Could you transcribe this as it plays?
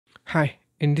Hi,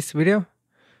 in this video,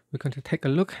 we're going to take a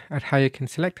look at how you can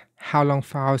select how long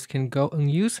files can go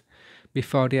unused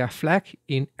before they are flagged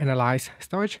in Analyze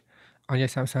Storage on your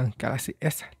Samsung Galaxy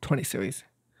S20 series.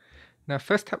 Now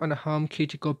first tap on the home key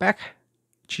to go back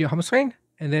to your home screen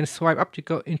and then swipe up to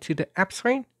go into the app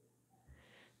screen.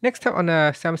 Next tap on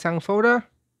the Samsung folder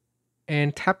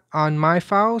and tap on My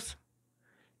Files.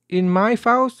 In My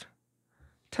Files,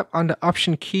 tap on the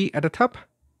Option key at the top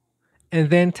and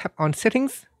then tap on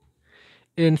Settings.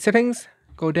 In Settings,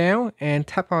 go down and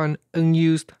tap on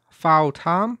Unused File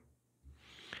Time.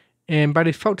 And by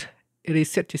default, it is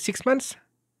set to 6 months.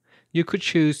 You could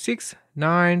choose 6,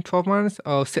 9, 12 months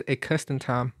or set a custom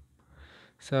time.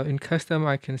 So in custom,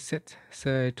 I can set,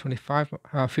 say,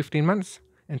 15 months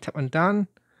and tap on Done.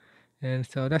 And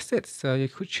so that's it. So you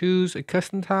could choose a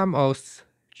custom time or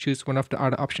choose one of the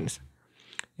other options.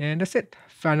 And that's it.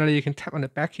 Finally, you can tap on the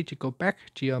back key to go back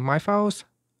to your My Files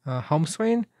home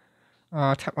screen.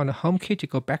 Tap on the home key to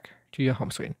go back to your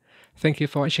home screen. Thank you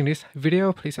for watching this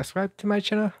video. Please subscribe to my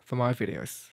channel for more videos.